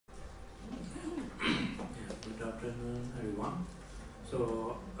afternoon, everyone.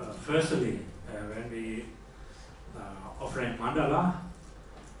 So, firstly, when we offering mandala,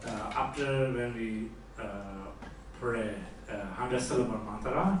 after when we pray 100 syllable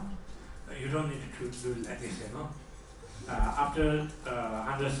mantra, you don't need to do like this, you know. After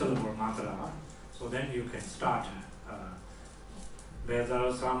 100 syllable mantra, so then you can start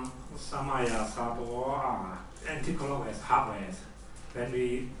whether some samaya, sato, or anti-clockwise, halfways. When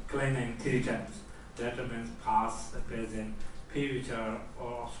we claiming 3 times, that means past, present, future,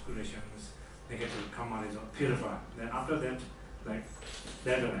 or obscurations, negative, karma, purify. Then after that, like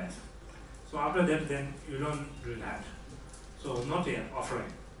that way. So after that, then you don't do that. So not yet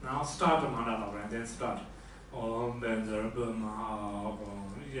offering. Now start the mandala offering, then start.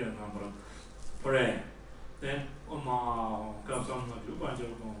 Pray. Then from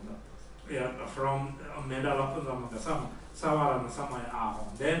mandala Savara Samaya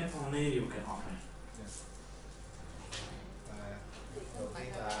Ahom, then only you can offer. Đầu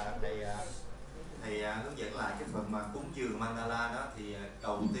tiên là thầy hướng dẫn lại cái phần mà cúng dường mandala đó, thì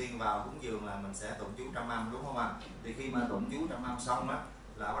đầu tiên vào cúng dường là mình sẽ tụng chú trăm âm, đúng không ạ? Thì khi mà tụng chú trăm âm xong á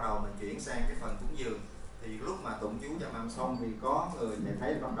là bắt đầu mình chuyển sang cái phần cúng dường. Thì lúc mà tụng chú trăm âm xong thì có người thầy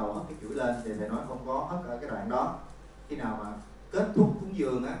thấy bắt đầu hất cái chuỗi lên, thì thầy nói không có hất ở cái đoạn đó. Khi nào mà kết thúc cúng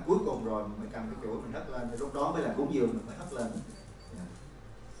dường á, cuối cùng rồi mình mới cầm cái chuỗi mình hất lên, thì lúc đó mới là cúng dường mình mới hất lên.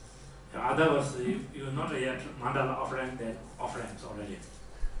 Otherwise, you not yet mandala offering that offerings already.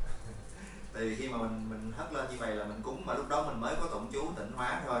 Tại vì khi mà mình hất lên như vậy là mình cúng, mà lúc đó mình mới có tụng chú tịnh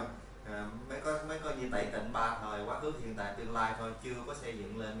hóa thôi, mới có như tẩy tịnh 3 thời, quá khứ, hiện tại, tương lai thôi, chưa có xây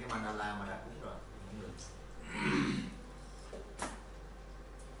dựng lên cái mandala mà đã cúng rồi.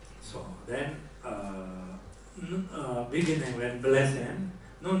 So then, beginning when blessing,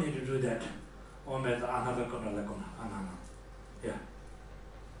 no need to do that. Only the another kona, anana. Yeah.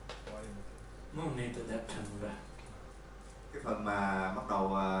 No need to that. Cái phần mà bắt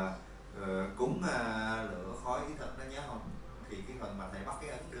đầu cúng lửa khói ý thực đó, nhớ không? Thì cái phần mà thầy bắt cái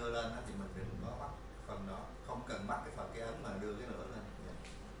ấn đưa lên đó, thì mình đừng có bắt phần đó, không cần bắt cái phần cái ấn mà đưa cái lửa lên.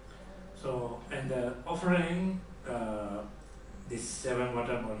 So and the offering this 7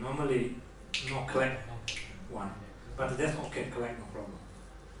 water normally no collect one, but that's okay, collect no problem.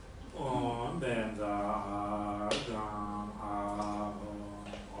 Then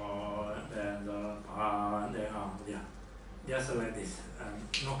yeah, just like this,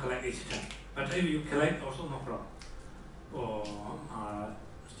 no collect each time. But if you collect also no problem.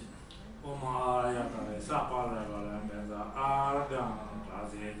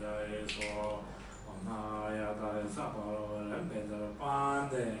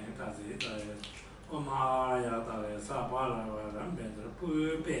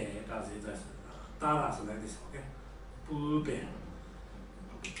 Like this, okay?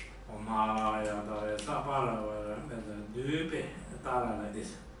 Like this.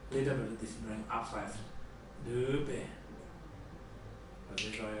 Little bit this bring upside.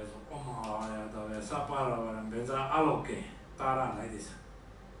 Alloke, tara like this.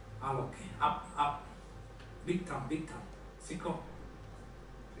 Alloke, up, big time, siko.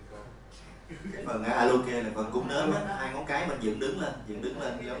 Cái phần alloke là phần cúng nến á, 2 ngón cái mình dựng đứng lên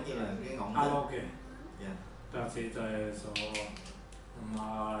giống như là cái ngọn nến. Alloke. Yeah.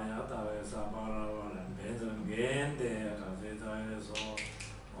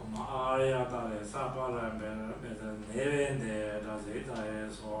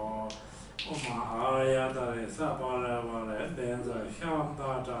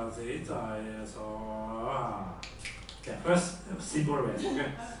 Yeah, first simple way,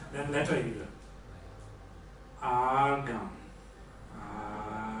 okay? Then letter you. Agam.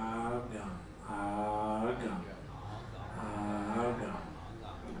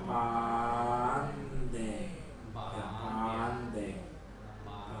 Pande,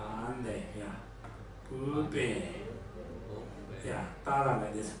 yeah. Pupe. Yeah, tara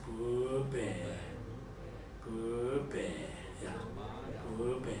like this. Pupe, yeah.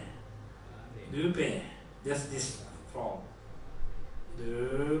 Pupe. Dupe, just this form.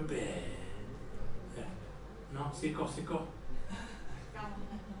 Dupe. Yeah. No, siko.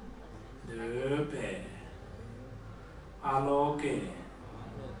 Dupe. Aloke.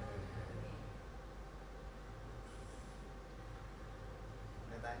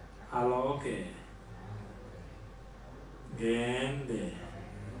 Aloke. Gende.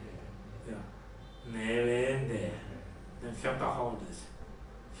 Yeah. Nevende. Then chapter hold this.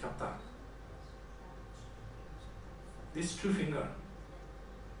 Chapter. This 2 finger.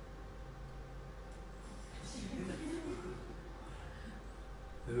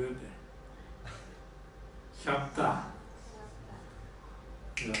 Chapter.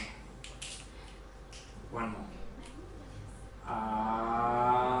 Yeah. One more.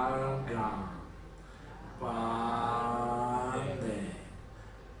 aga pande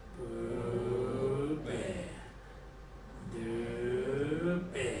pupe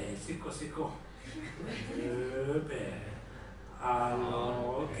dupe siko dupe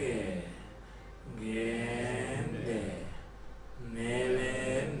aloke gende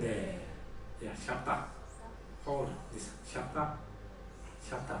nelende. Yeah, shapta. Hold this. Shapta.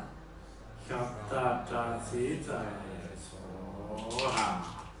 Shapta. Shapta trasita soha.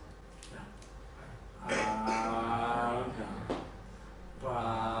 Aga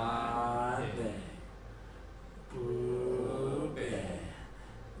pande pupe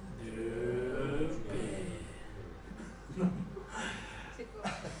dupe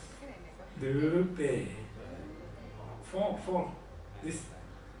dupe. Fall. This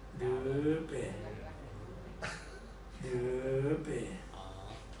dupe dupe.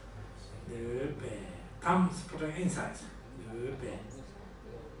 Thumbs putting inside. Dupe.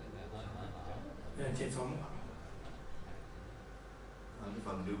 Then trên sống. Cái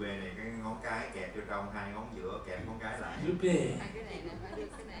phần dupe này cái ngón cái kẹp vô trong, hai ngón giữa kẹp ngón cái lại. Dupe. Cái này nè, phải đưa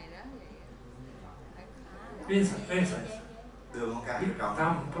cái này đó. Inside. Đưa ngón cái vô trong,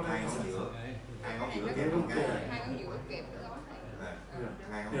 hai ngón giữa kẹp ngón cái lại. Hai ngón giữa kẹp cái ngón này.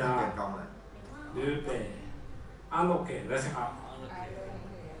 Hai ngón cái kẹp trong lại. Dupe. Aloke, resting up.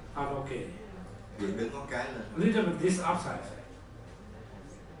 Aloke. Dựng đứng ngón cái lên. Little bit this upside.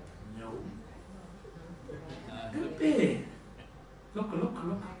 No. Dupe. Look.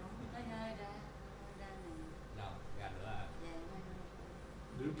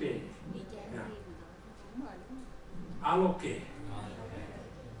 Dupe. Yeah. Aloke.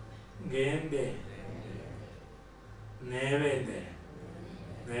 Gende. Nevende.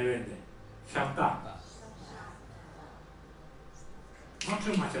 Shapta. Not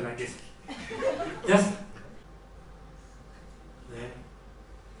too much like this. Just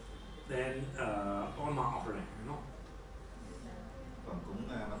then Oma offering, you know. Còn cúng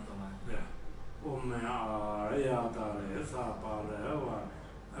bánh tô mai. Yeah. Ome Arayatare Saparewa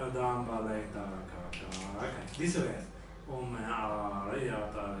Adambale Takaka. This way. Ome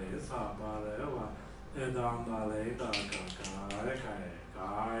Arayatare Saparewa Adambale Takaka.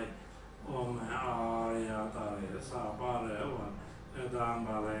 Ome Arayatare Saparewa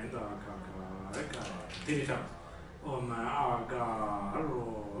Adambale Takaka. Three times. Ome Agaro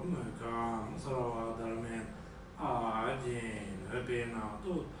Mukam Saravadarmen Ajin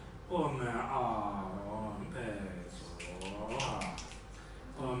Benatu Ome Aron Pesoha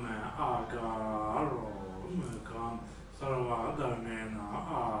Ome Agaro Mukam Saravadarmen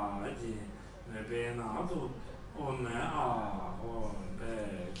Ajin Benatu Ome Aron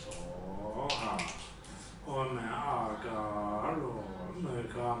Pesoha Ome Agaro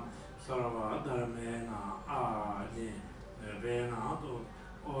Mukam Saravadarmen Ajin Benatu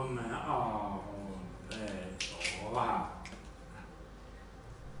Ome Aron Pesoha.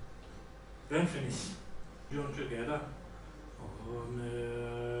 Then finish. Join together. Ome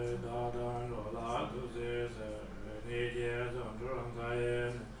Dadan Lola Duzes Nijes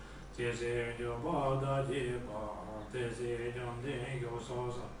Andrangayen Tese Jobada Jiba Tese Jamding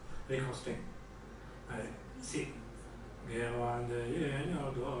Yososa. Recosting. Sing. Gevande Yenya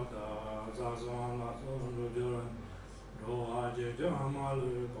Doda Zazan Latun Rujuran Rohaji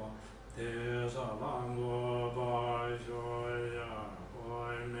Jamaluba Tesa Lango Bashoya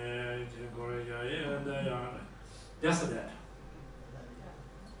Oime Jigorja Yendayana. Just that.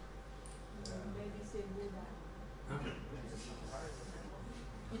 Huh?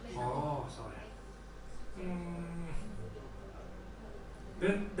 Oh, sorry.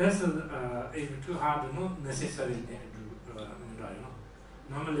 That's even too hard, not necessary to do mudra, you know.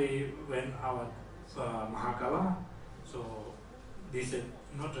 Normally, when our Mahakala, so this is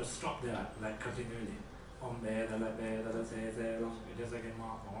not just stop there, like continually. Om be da se long, just like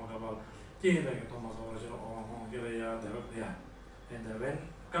ma about like Thomas and when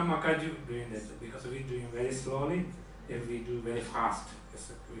Kagyu doing this, because we're doing very slowly, if we do very fast,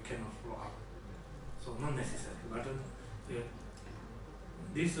 we cannot flow up. So not necessary, but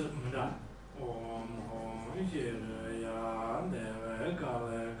this mudra Om Jiraya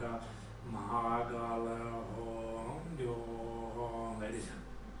Devaka Mahakala Om Yo like this.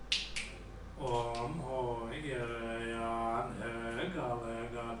 Om Jiraya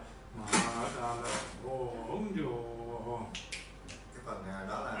Devaka Mahakala Om Yo. Cái phần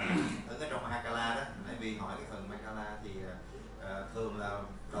đó là ở cái trong Mahakala đó. Nãy vì hỏi cái phần Mahakala thì thường là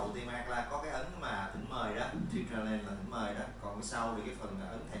đầu tiên Mahakala có cái ấn mà thỉnh mời đó, Chuling là thỉnh mời đó. Còn cái sau thì cái phần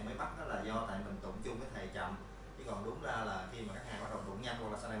ấn thầy mới bắt đó là do tại mình tụng chung với thầy chậm. Chứ còn đúng ra là khi mà các hàng bắt đầu tụng nhanh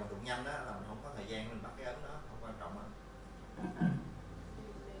hoặc là sau này mình tụng nhanh đó là mình không có thời gian mình bắt cái ấn đó, không quan trọng đâu.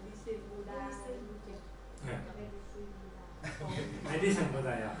 Medicine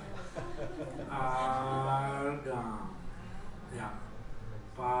Buddha, yeah. Argan, yeah.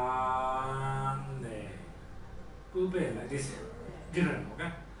 Pande, Pube, like this. Different,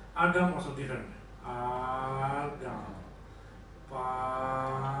 okay? Argan also different. Argan,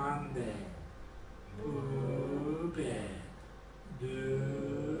 Pande, Pube,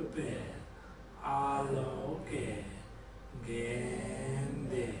 Dube, Aloke,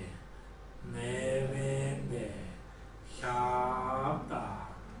 Gende, Nevende, Shabda,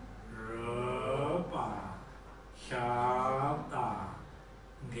 Rupa, Shabda,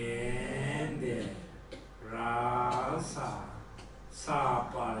 Gende, Rasa,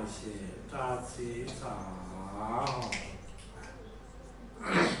 Saparishi, Tatsi, Sao.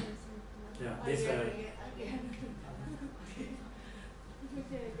 Yeah, this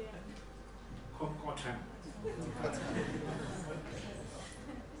concoction.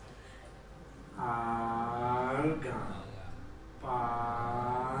 Argan,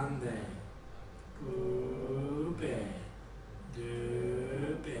 Pande, Pube,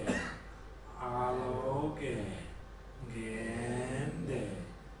 Dube, Aloge, Gende,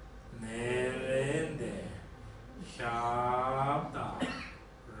 Nerende, Shabda,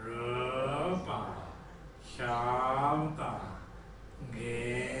 Rupa, Shabda,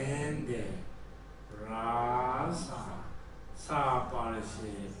 Gende, Rasa,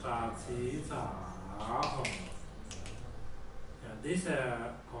 Saparishi, Tatsi, Sao. Yeah, this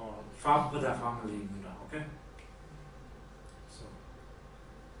called five Buddha family mudra, okay? So,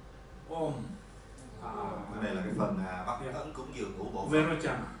 Om. Đây là cái phần bắt ấn cúng dường của bộ Phật.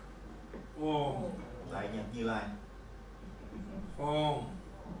 Verocana. Om. Đại nhật Như Lai. Om.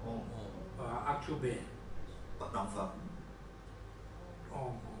 Om. Akshubhe. Bất động Phật.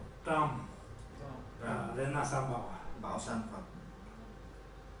 Om. Tam. Rena Sambhava. Bảo sanh Phật.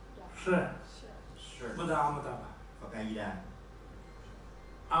 Sre. Buddha Amitabha. Phật A Di Đà.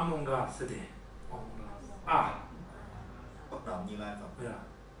 Amunga Siddhi. Bất động Như Lai Phật. Yeah.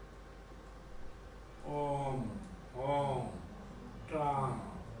 Om. Tam.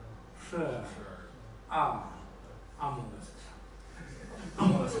 Sre. Amunga Siddhi.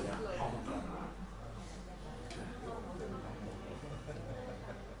 Amunga Siddhi.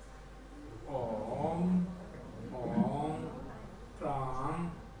 Om. Tam.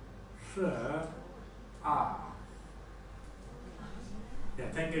 Sre. Yeah,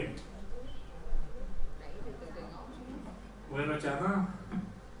 thank you. Verocana,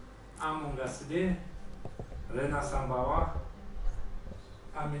 Amunga Siddhi, Rena Sambhava,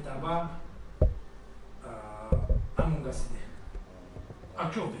 Amitabha, Amunga Siddhi,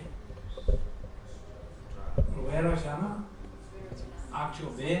 Akshubhe. Verocana,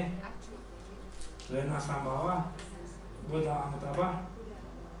 Akshubhe, Rena Sambhava, Buddha Amitabha,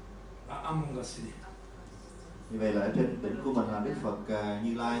 Amunga Siddhi. Như vậy là ở trên đỉnh của mình là Đức Phật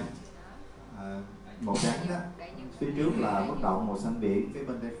Như Lai màu trắng đó, phía trước là bất động màu xanh biển, phía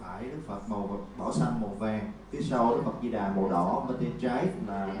bên tay phải Đức Phật màu bảo xanh màu vàng, phía sau Đức Phật Di Đà màu đỏ, bên tay trái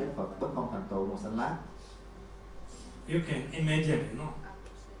là Đức Phật bất không thành tựu màu xanh lá. You can imagine, you know,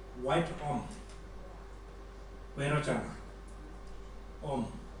 white Om, Verocana, Om,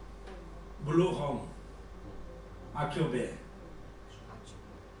 blue Om, Akshubhe,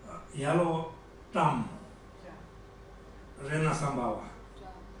 yellow Tam, Rena Sambhava,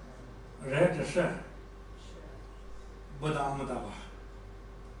 red Sre, Buddha Amitabha,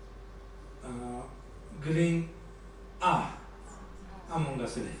 green Amunga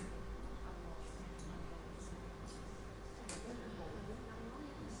Siddhi.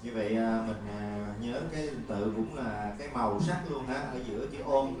 Như vậy mình nhớ cái tự cũng là cái màu sắc luôn ha. Ở giữa chữ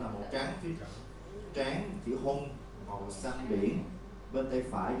Ôm là màu trắng, phía trán chữ Hung màu xanh biển, bên tay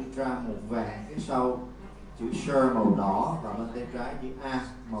phải chữ Tra màu vàng, phía sau chữ Sơ màu đỏ và bên tay trái chữ A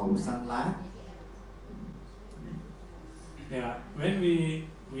màu xanh lá. Yeah, when we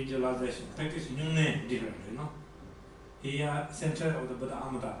visualization practice Nyungne different, you know. Here, center of the Buddha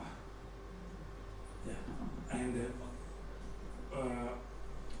Amitabha. Yeah, and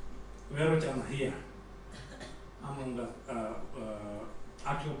Verocana here, among the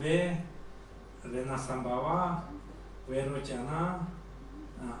Akshubhe, Rena Sambhava, Verocana,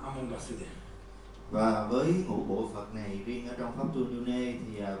 among the Siddhi. Và với ngũ bộ Phật này riêng ở trong pháp tu Nyungne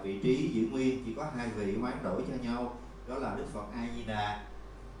thì vị trí giữ nguyên chỉ có hai vị hoán đổi cho nhau, đó là Đức Phật A Di Đà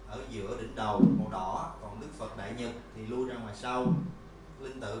ở giữa đỉnh đầu màu đỏ, còn Đức Phật Đại Nhật thì lui ra ngoài sau.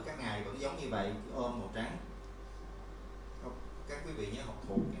 Linh tự các ngài vẫn giống như vậy, ôm màu trắng. Các quý vị nhớ học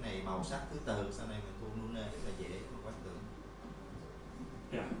thuộc cái này màu sắc thứ tự, sau này mình tu Nyungne rất là dễ mà quán tưởng.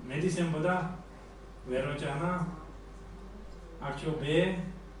 Yeah, Medicine Buddha, Verocana, Akshubhe,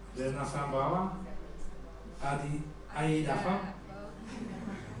 Rena Sambhava, Ai Đà Pháp.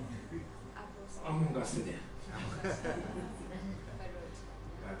 Ông Ngà Sư Địa.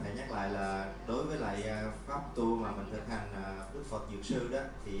 Thầy nhắc lại là đối với lại pháp tu mà mình thực hành Đức Phật Dược Sư đó,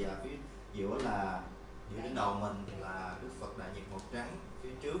 thì phía giữa đến đầu mình là Đức Phật Đại Nhật màu trắng, phía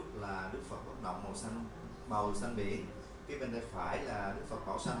trước là Đức Phật Bất Động màu xanh biển, phía bên tay phải là Đức Phật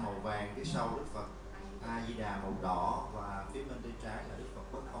Bảo Sanh màu vàng, phía sau Đức Phật A Di Đà màu đỏ, và phía bên tay trái là Đức Phật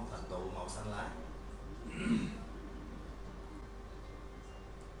Bất Không Thành Tựu màu xanh lá.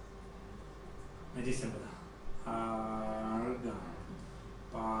 Medicine Arga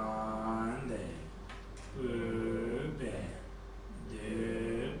Pande Ube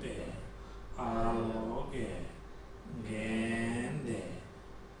Debe Aloge Gende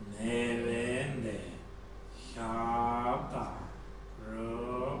Nevende Shabda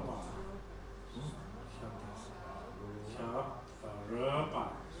Rupa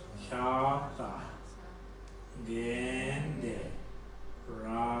Shabda Gende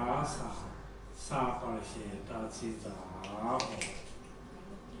Rasa Sapasheta Chizabo.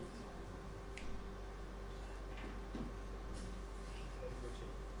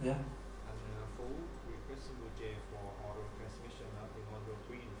 Yeah. And Phú request Rinpoche for oral transmission in module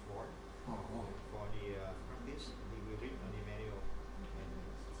 3 and 4. Oh. For the practice, we will read on the manual and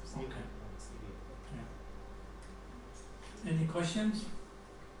see Okay. on CD. Yeah. Any questions?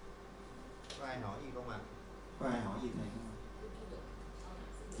 Có ai hỏi gì không ạ? Có ai hỏi gì thầy không?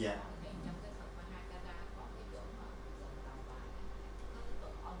 Dạ. Trong cái Phật Mahakala có cái chỗ mà dòng đầu bài có cái chỗ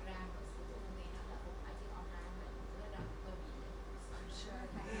on ram và sử dụng nghe nói là không phải chỉ on ram mà nó đọc câu gì đấy.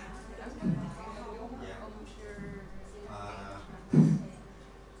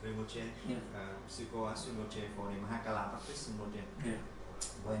 Rinpoche, sư cô asked Rinpoche for the Mahakala practice Rinpoche. Yeah.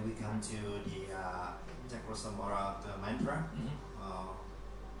 When we come to the Chakrasambhara mantra,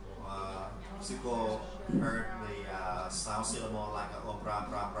 sư cô heard the sound syllable like a om ra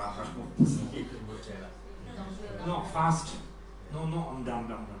ra ra ra. No, fast. No, om dam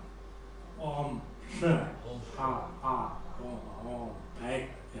dam dam. Om she ha ha om back.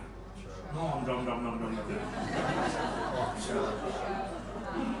 Yeah. No om dam dam dam dam dam. Om she om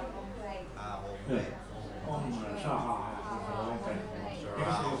back. Om she ha ha om back.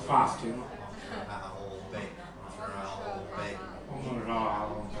 Because it's fast, you know. Om back. Om back. Om ra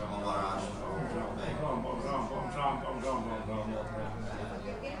om ra om ra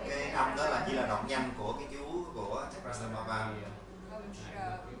Cái âm đó là chỉ là đọc nhanh của cái chú của Chakrasambhava.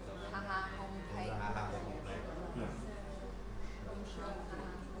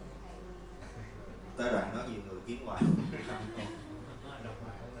 Tới đoạn đó nhiều người kiếm hoài.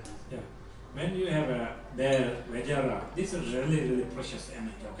 Yeah. When you have their Vajra, this is really precious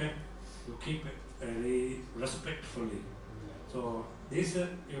energy, okay? You keep it very respectfully. So this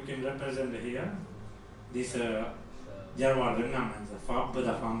you can represent here, this Jarwa Ringam and the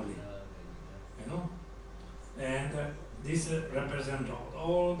Buddha family, you know? And this represent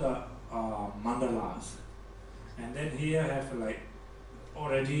all the mandalas. And then here have like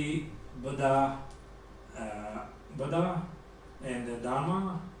already Buddha and the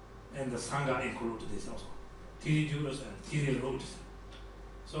Dharma and the Sangha include this also. 3 jewels and 3 roots.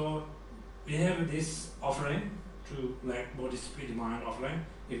 So we have this offering to like body, spirit, mind offering.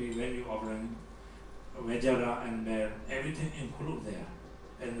 When you offering Vajra and everything include there,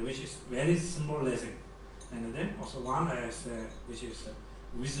 and which is very symbolizing. And then also one is which is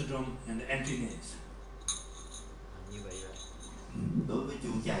wisdom and emptiness. Như vậy rồi. Đối với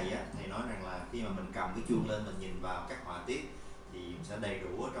chuông chày á, thầy nói rằng là khi mà mình cầm cái chuông lên, mình nhìn vào các họa tiết thì sẽ đầy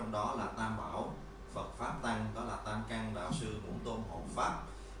đủ, ở trong đó là Tam Bảo, Phật Pháp Tăng, đó là Tam Căn, Đạo Sư, Ngũ Tôn, Hộ Pháp.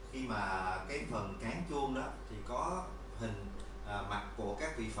 Khi mà cái phần cán chuông đó thì có hình mặt của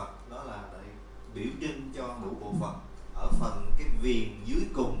các vị Phật, đó là để biểu trưng cho ngũ bộ Phật. Ở phần cái viền dưới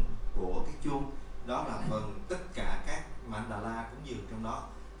cùng của cái chuông, đó là phần tất cả các mandala cúng dường trong đó.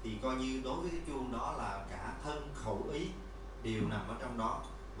 Thì coi như đối với cái chuông đó là cả thân khẩu ý đều nằm ở trong đó,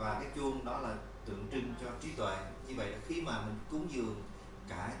 và cái chuông đó là tượng trưng cho trí tuệ. Như vậy là khi mà mình cúng dường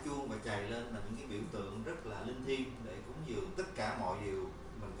cả chuông và chày lên là những cái biểu tượng rất là linh thiêng để cúng dường tất cả mọi điều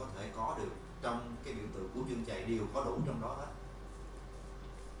mình có thể có được trong cái biểu tượng của chuông chày đều có đủ trong đó hết.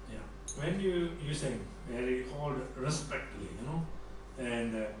 Yeah. When you sing, very hold respectfully, you know,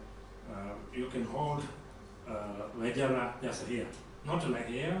 and you can hold Vajra just here, not like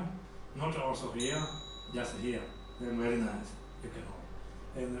here, not also here, just here. Then very nice, you can hold.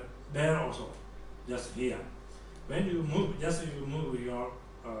 And there also, just here. When you move, you move your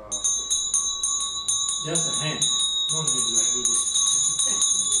just a hand, no need like do this.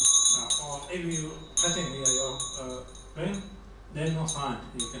 Or if you touching here your pen, then no sign.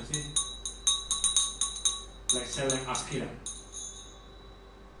 You can see. like selling askira.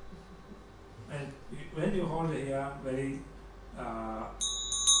 And when you hold it here very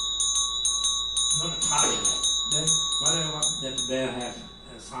not tight, then whatever that bear has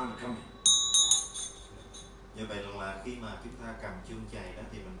sound coming. Như vậy là khi mà chúng ta cầm chuông chày đó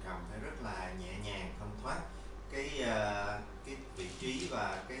thì mình cầm phải rất là nhẹ nhàng, thanh thoát. Cái vị trí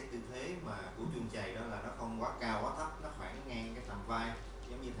và cái tư thế mà của chuông chày đó là nó không quá cao quá thấp, nó khoảng ngang cái tầm vai,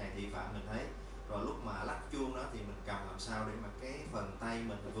 giống như thầy thị phạm mình thấy. Rồi lúc mà lắc chuông đó thì mình cầm làm sao để mà cái phần tay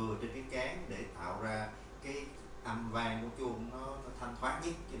mình vừa trên cái cán để tạo ra cái âm vang của chuông nó thanh thoát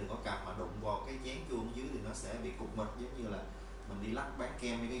nhất, chứ đừng có cầm mà đụng vào cái chén chuông dưới thì nó sẽ bị cục mịch, giống như là mình đi lắc bán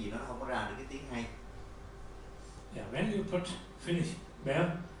kem hay cái gì đó, nó không có ra được cái tiếng hay. Yeah, when you put finish bell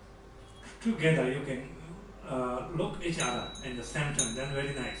together, you can look each other in the center. Then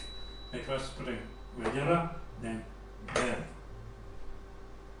very nice. Like first putting Vajra, then bell.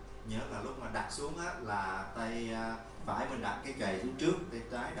 Nhớ là lúc mà đặt xuống á, là tay phải mình đặt cái chày xuống trước, tay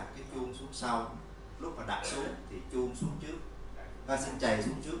trái đặt cái chuông xuống sau. Lúc mà đặt xuống thì chuông xuống trước, xin chày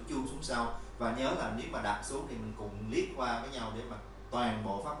xuống trước, chuông xuống sau. Và nhớ là nếu mà đặt xuống thì mình cùng liếc qua với nhau để mà toàn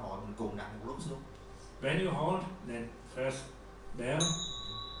bộ pháp hội mình cùng đặt một lúc xuống. When you hold, then first bell,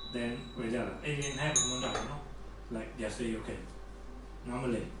 then Vajra. Even have a mudra, you know, like just say okay,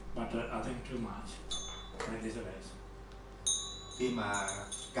 normally, but I think too much. Like this way. Khi mà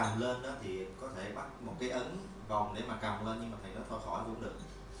cầm lên đó thì có thể bắt một cái ấn vòng để mà cầm lên, nhưng mà thầy nói thôi khỏi cũng được.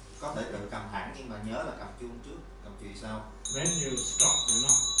 Có thể tự cầm thẳng nhưng mà nhớ là cầm chuông trước, cầm chùy sau. When you stop, you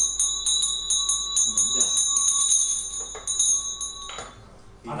know, just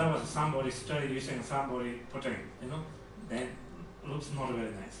otherwise somebody study using somebody putting, you know, then looks not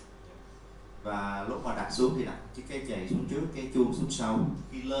very nice. Và lúc mà đặt xuống thì đặt cái chày xuống trước, cái chuông xuống sau.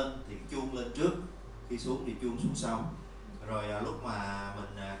 Khi lên thì chuông lên trước, khi xuống thì chuông xuống sau. Rồi lúc mà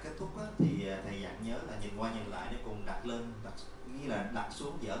mình kết thúc á, thì thầy dặn nhớ là nhìn qua nhìn lại để cùng đặt lên, như là đặt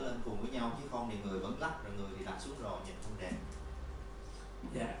xuống dở lên cùng với nhau, chứ không thì người vẫn lắc, rồi người thì đặt xuống rồi nhìn không đẹp.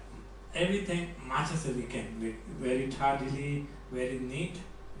 Yeah, everything much as we can, very tidily, very neat,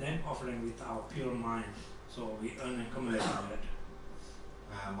 then offering with our pure mind, so we earn and accumulate it.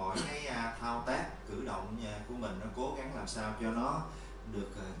 Mọi cái thao tác, cử động của mình nó cố gắng làm sao cho nó được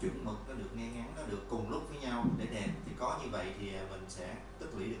chuẩn mực, nó được ngay ngắn, nó được cùng lúc với nhau để đẹp. Thì có như vậy thì mình sẽ tích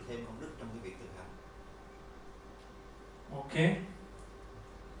lũy được thêm công đức trong cái việc thực hành. Okay.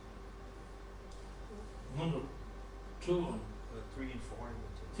 1, 2, 3 and 4.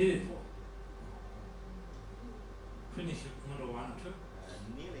 3 and 4. Finish number 1 and 2.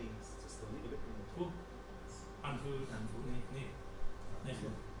 Nearly, just a little bit. Who? And who? Nephew.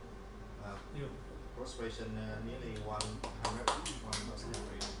 You. Prostration nearly 100.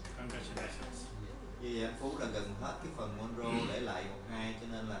 Congratulations. Vì anh Phú là gần hết cái phần Monroe để lại 1-2, cho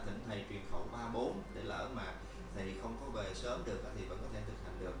nên là thỉnh thầy truyền khẩu 3-4 để lỡ mà thầy không có về sớm được thì vẫn có thể thực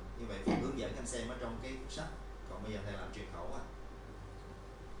hành được. Như vậy phần hướng dẫn anh xem ở trong cái sách. Còn bây giờ thầy làm truyền khẩu à.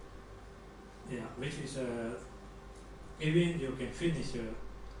 Yeah, which is even you can finish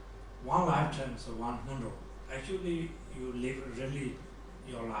one lifetime, so 100. Actually, you live really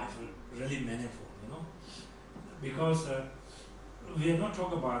your life really meaningful, you know, because we are not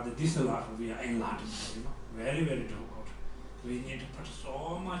talking about this life. We are enlightened, you know, very very difficult. We need to put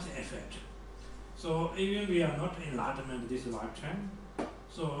so much effort. So even we are not enlightenment this lifetime.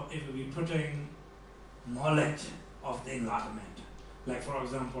 So if we put in knowledge of the enlightenment, like for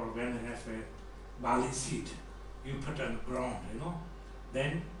example, when you have a barley seed, you put on the ground, you know,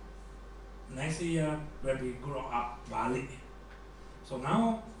 then next year when we grow up barley. So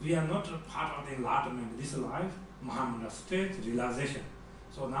now we are not a part of the enlightenment this life, Mahamudra state, realization.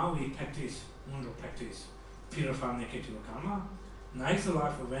 So now we practice, practice, purify negative karma. Next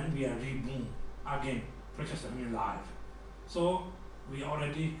life when we are reborn again, practice in life. So we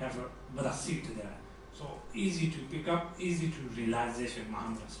already have a Buddha seat there. So easy to pick up, easy to realization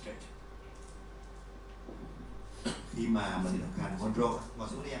Mahamudra state. Khi mà mình thực hành Monroe, ngồi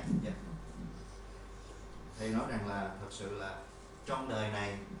xuống đi anh. Yeah. Thầy nói rằng là thật sự là trong đời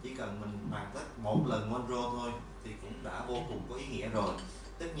này chỉ cần mình hoàn tất một lần Monroe thôi thì cũng đã vô cùng có ý nghĩa rồi.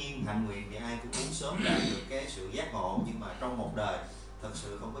 Tất nhiên hạnh nguyện thì ai cũng muốn sớm đạt được cái sự giác ngộ, nhưng mà trong một đời thật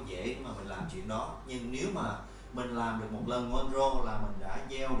sự không có dễ mà mình làm chuyện đó. Nhưng nếu mà mình làm được một lần Monroe là mình đã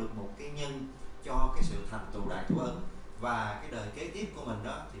gieo được một cái nhân cho cái sự thành tựu đại thủ ấn, và cái đời kế tiếp của mình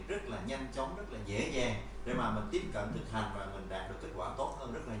đó thì rất là nhanh chóng, rất là dễ dàng để mà mình tiếp cận thực hành và mình đạt được kết quả tốt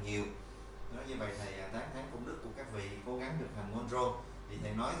hơn rất là nhiều. Nói như vậy thầy tán thán công đức của các vị cố gắng thực hành Monroe. Thì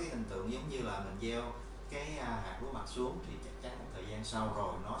thầy nói cái hình tượng giống như là mình gieo cái hạt lúa mạch xuống thì chắc chắn một thời gian sau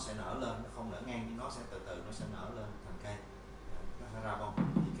rồi nó sẽ nở lên, nó không nở ngang nhưng nó sẽ từ từ nó sẽ nở lên thành cây, nó sẽ ra bông.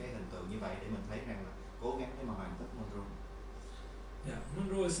 Thì cái hình tượng như vậy để mình thấy rằng là cố gắng để mà hoàn tất mudra. Yeah,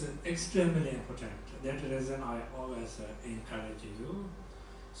 mudra is extremely important. That reason I always encourage you.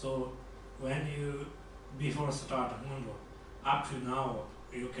 So when you before start mudra, up to now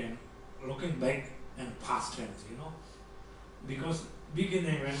you can looking back and past tense, you know, because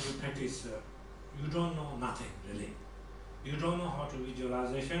beginning when you practice, you don't know nothing really. You don't know how to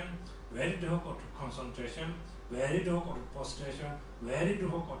visualization, very difficult to concentration, very difficult to prostration, very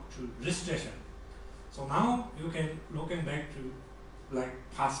difficult to recitation. So now you can looking back to like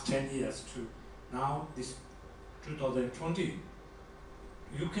past 10 years to now this 2020,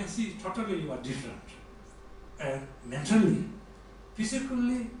 you can see totally you are different. And mentally,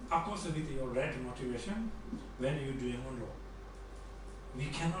 physically, of course with your right motivation, when you do mudra, we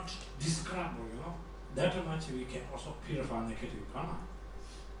cannot describe, you know, that much we can also purify negative karma.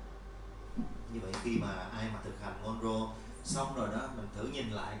 Như vậy khi mà ai mà thực hành mudra xong rồi đó, mình thử nhìn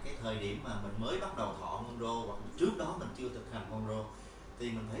lại cái thời điểm mà mình mới bắt đầu thọ mudra hoặc trước đó mình chưa thực hành mudra,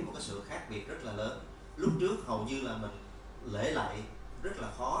 thì mình thấy một cái sự khác biệt rất là lớn. Lúc trước hầu như là mình lễ lạy rất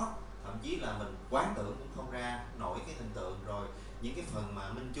là khó, thậm chí là mình quán tưởng cũng không ra nổi cái hình tượng, rồi những cái phần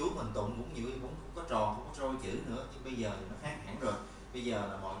mà minh chú mình tụng cũng như cũng không có tròn, không có trôi chữ nữa. Nhưng bây giờ thì nó khác hẳn rồi. Bây giờ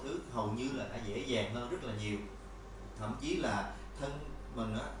là mọi thứ hầu như là đã dễ dàng hơn rất là nhiều. Thậm chí là thân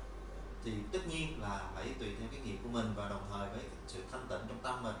mình á thì tất nhiên là phải tùy theo cái nghiệp của mình và đồng thời với sự thanh tịnh trong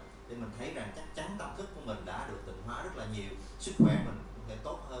tâm mình, để mình thấy rằng chắc chắn tâm thức của mình đã được tịnh hóa rất là nhiều, sức khỏe mình cũng sẽ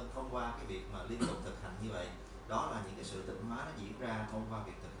tốt hơn thông qua cái việc mà liên tục thực hành như vậy. Đó là những cái sự tịnh hóa nó diễn ra thông qua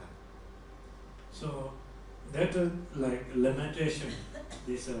việc thực hành. So that like limitation,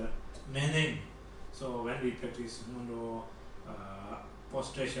 this meaning. So when we practice mudra,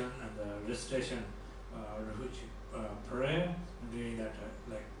 prostration and recitation, prayer, doing that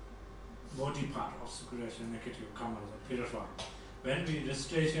like body part of circulation, negative karma is purified. When we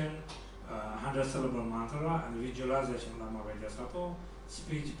recitation 100 syllable mantra and visualization Lama Vaidyasato,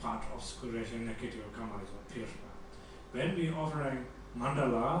 speech part of circulation, negative karma is purified. When we offering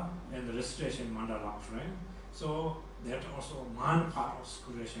mandala and recitation mandala offering, so that also mind part of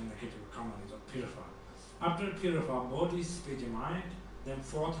circulation, negative karma is purified. After purify body, speech, mind, then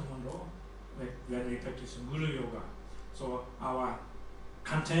fourth mudra, like when we practice Guru Yoga. So our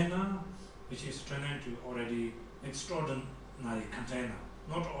container, which is turned into already extraordinary container,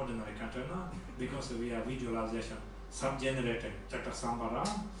 not ordinary container, because we are visualization, sub-generating Chakra Sambhara,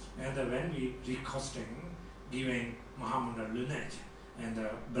 and when we recosting, giving Mahamudra lineage and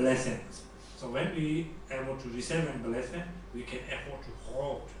blessings. So when we able to receive and blessing, we can afford to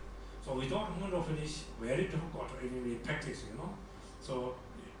hold. So without mudra finish, very difficult even we practice, you know. So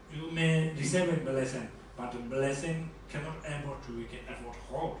you may receive a blessing, but the blessing cannot able to we can afford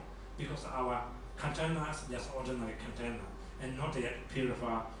hold, because our container is just ordinary container and not yet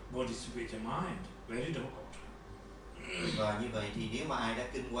purify body, spirit and mind. Very difficult. Và như vậy thì nếu mà ai đã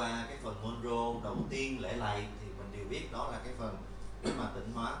kinh qua cái phần mudra đầu tiên lễ lạy thì mình đều biết đó là cái phần để mà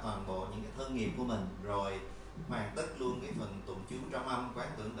tịnh hóa toàn bộ những cái thân nghiệp của mình, rồi hoàn tất luôn cái phần tụng chú trăm âm quán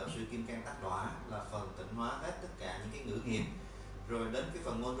tưởng đạo sư kim cang tác đọa là phần tịnh hóa hết tất cả những cái ngữ nghiệp. Rồi đến cái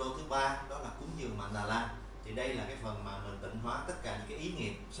phần mudra thứ ba đó là cúng dường Mandala, thì đây là cái phần mà mình tịnh hóa tất cả những cái ý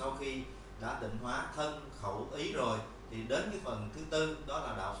nghiệp. Sau khi đã tịnh hóa thân khẩu ý rồi thì đến cái phần thứ tư đó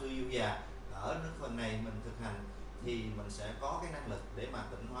là đạo sư du già. Ở cái phần này mình thực hành thì mình sẽ có cái năng lực để mà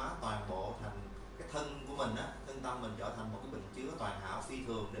tịnh hóa toàn bộ thành cái thân của mình á, thân tâm mình trở thành một cái bình chứa toàn hảo phi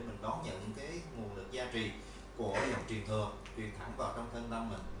thường để mình đón nhận cái nguồn lực gia trì của dòng truyền thừa truyền thẳng vào trong thân tâm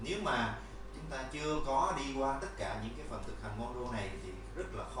mình. Nếu mà chúng ta chưa có đi qua tất cả những cái phần thực hành mudra này thì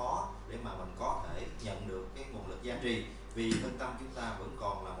rất là khó để mà mình có thể nhận được cái nguồn lực gia trì, vì thân tâm chúng ta vẫn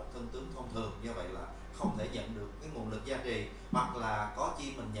còn là một thân tướng thông thường, do vậy là không thể nhận được cái nguồn lực gia trì, hoặc là có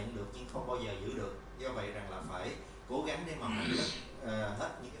chi mình nhận được nhưng không bao giờ giữ được. Do vậy rằng là phải cố gắng để mà hoàn tất hết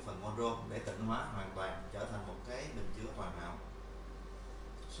những cái phần mudra để tịnh hóa hoàn toàn, trở thành một cái bình chứa hoàn hảo.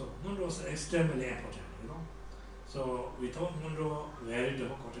 So mudra is extremely important, you know. So without mudra, very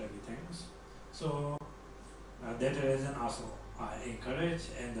difficult everything. So that reason also I encourage.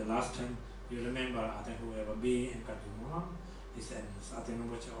 And the last time you remember, I think whoever be in Kagyu, he said, I think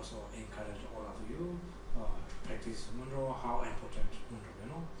Rinpoche also encourage all of you practice mudra, how important mudra, you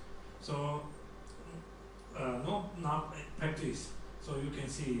know. So not practice. So you can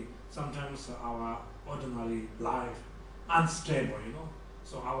see sometimes our ordinary life unstable, you know.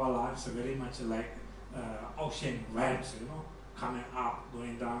 So our lives are very much like ocean waves, you know, coming up,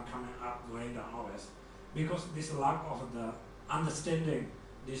 going down, coming up, going down always. Because this lack of the understanding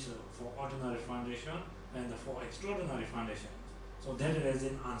this for ordinary foundation and for extraordinary foundation. So that is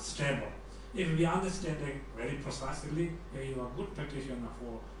unstable. If we understand it very precisely, if you are good practitioner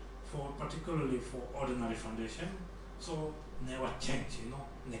for particularly for ordinary foundation, so never change,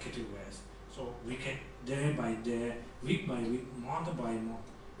 negative ways. So we can day by day, week by week, month by month,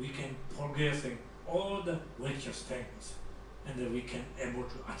 we can progressing all the virtuous things, and then we can able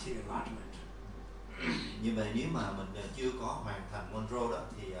to achieve enlightenment. Như vậy nếu mà mình chưa có hoàn thành mudra đó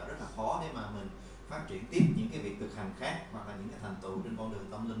thì rất là khó để mà mình phát triển tiếp những cái việc thực hành khác hoặc là những cái thành tựu trên con đường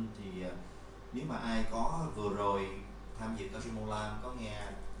tâm linh. Thì nếu mà ai có vừa rồi tham dự Kagyu Lam, có nghe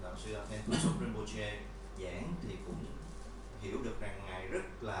đạo sư Sonam Tenzin Rinpoche giảng thì cũng hiểu được rằng ngài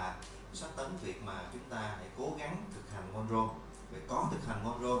rất là sát tấn việc mà chúng ta hãy cố gắng thực hành mudra. Để có thực hành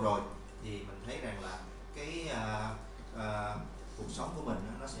mudra rồi thì mình thấy rằng là cái cuộc sống của mình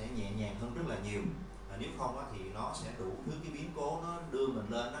nó sẽ nhẹ nhàng hơn rất là nhiều. Nếu không thì nó sẽ đủ thứ cái biến cố, nó đưa mình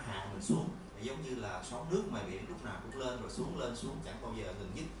lên, nó hạ mình xuống, giống như là sóng nước ngoài biển lúc nào cũng lên xuống chẳng bao giờ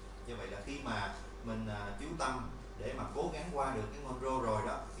ngừng dứt. Như vậy là khi mà mình chú tâm để mà cố gắng qua được cái mudra rồi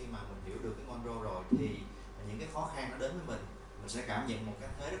đó, khi mà mình hiểu được cái mudra rồi thì những cái khó khăn nó đến với mình sẽ cảm nhận một cái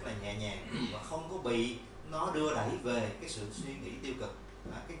thế rất là nhẹ nhàng và không có bị nó đưa đẩy về cái sự suy nghĩ tiêu cực.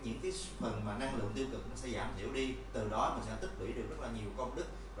 Những cái phần mà năng lượng tiêu cực nó sẽ giảm thiểu đi, từ đó mình sẽ tích lũy được rất là nhiều công đức,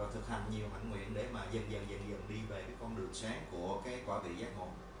 rồi thực hành nhiều hạnh nguyện để mà dần dần đi về cái con đường sáng của cái quả vị giác ngộ.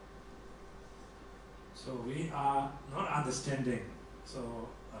 So we are not understanding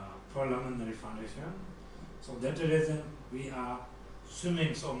preliminary foundation. So that's the reason we are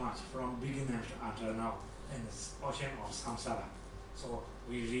swimming so much from beginner to until now in this ocean of samsara. So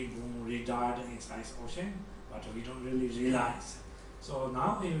we reborn, redied inside the ocean, but we don't really realize. So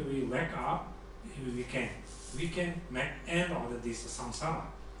now if we wake up, we can make end of this samsara.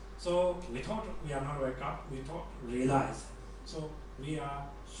 So we thought we are not wake up, we thought realize. So we are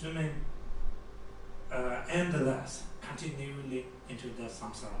swimming endless, continually into the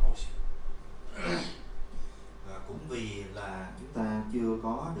samsara ocean. Cũng vì là chúng ta chưa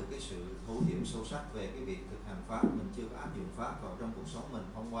có được cái sự thấu hiểu sâu sắc về cái việc thực hành pháp, mình chưa có áp dụng pháp vào trong cuộc sống mình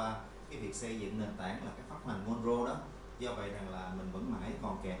thông qua cái việc xây dựng nền tảng là cái pháp hành mudra đó. Do vậy rằng là mình vẫn mãi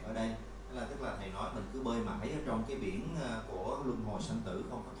còn kẹt ở đây. Tức là thầy nói mình cứ bơi mãi ở trong cái biển của luân hồi sanh tử,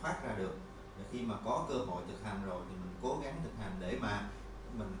 không có thoát ra được. Và khi mà có cơ hội thực hành rồi thì mình cố gắng thực hành để mà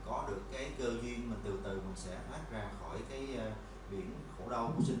mình có được cái cơ duyên, mình từ từ mình sẽ thoát ra khỏi cái biển khổ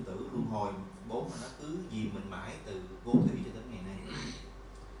đau của sinh tử luân hồi bốn mà nó cứ dìm mình mãi từ vô thủy cho đến ngày nay.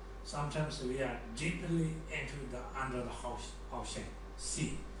 Sometimes we are deeply into the under the ocean, sea,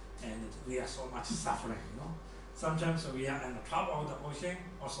 and we are so much suffering, Sometimes we are at the top of the ocean,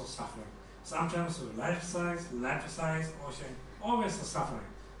 also suffering. Sometimes we left side ocean, always suffering.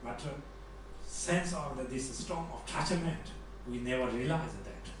 But sense of this storm of attachment, we never realize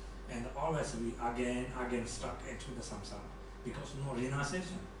that, and always we again stuck into the samsara because no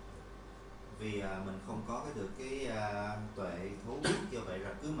renunciation. Vì mình không có được cái tuệ thấu biết, do vậy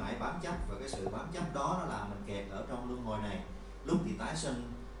là cứ mãi bám chấp, và cái sự bám chấp đó nó làm mình kẹt ở trong luân hồi này. Lúc thì tái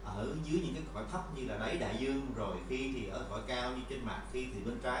sinh ở dưới những cái cõi thấp như là đáy đại dương, rồi khi thì ở cõi cao như trên mặt, khi thì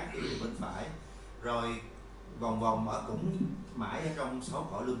bên trái, khi thì bên phải, rồi vòng ở cũng mãi ở trong 6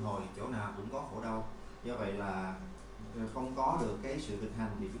 cõi luân hồi, chỗ nào cũng có khổ đau. Do vậy là không có được cái sự thực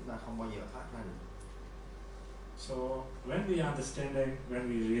hành thì chúng ta không bao giờ thoát ra được. So when we understanding, when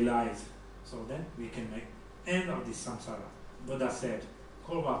we realize, so then we can make end of this samsara. Buddha said,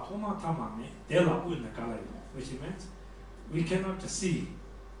 "Kolva toma tamame dela unakala," which means we cannot see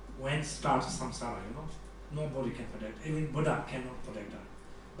when start samsara. Nobody can predict. Even Buddha cannot predict that.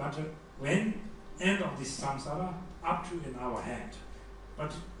 But when end of this samsara, up to in our hand.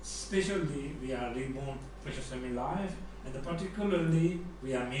 But especially we are reborn precious life, and particularly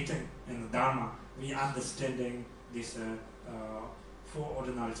we are meeting in the Dharma. We understanding this 4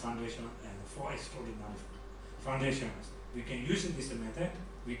 ordinary foundation and 4 extraordinary foundations. We can use this method.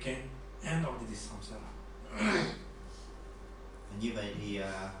 We can end of this samsara. Như vậy thì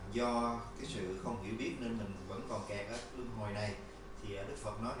do cái sự không hiểu biết nên mình vẫn còn kẹt ở luân hồi này. Thì Đức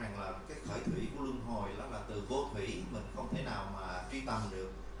Phật nói rằng là cái khởi thủy của luân hồi đó là từ vô thủy, mình không thể nào mà truy tầm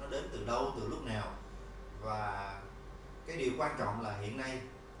được nó đến từ đâu, từ lúc nào. Và cái điều quan trọng là hiện nay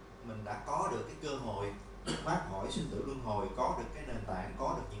mình đã có được cái cơ hội thoát khỏi sinh tử luân hồi, có được cái nền tảng,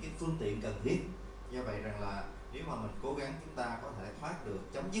 có được những cái phương tiện cần thiết. Do vậy rằng là nếu mà mình cố gắng, chúng ta có thể thoát được,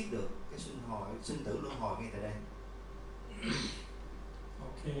 chấm dứt được cái sinh tử luân hồi ngay tại đây.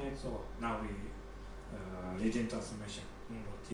 Okay, so now we read in transformation.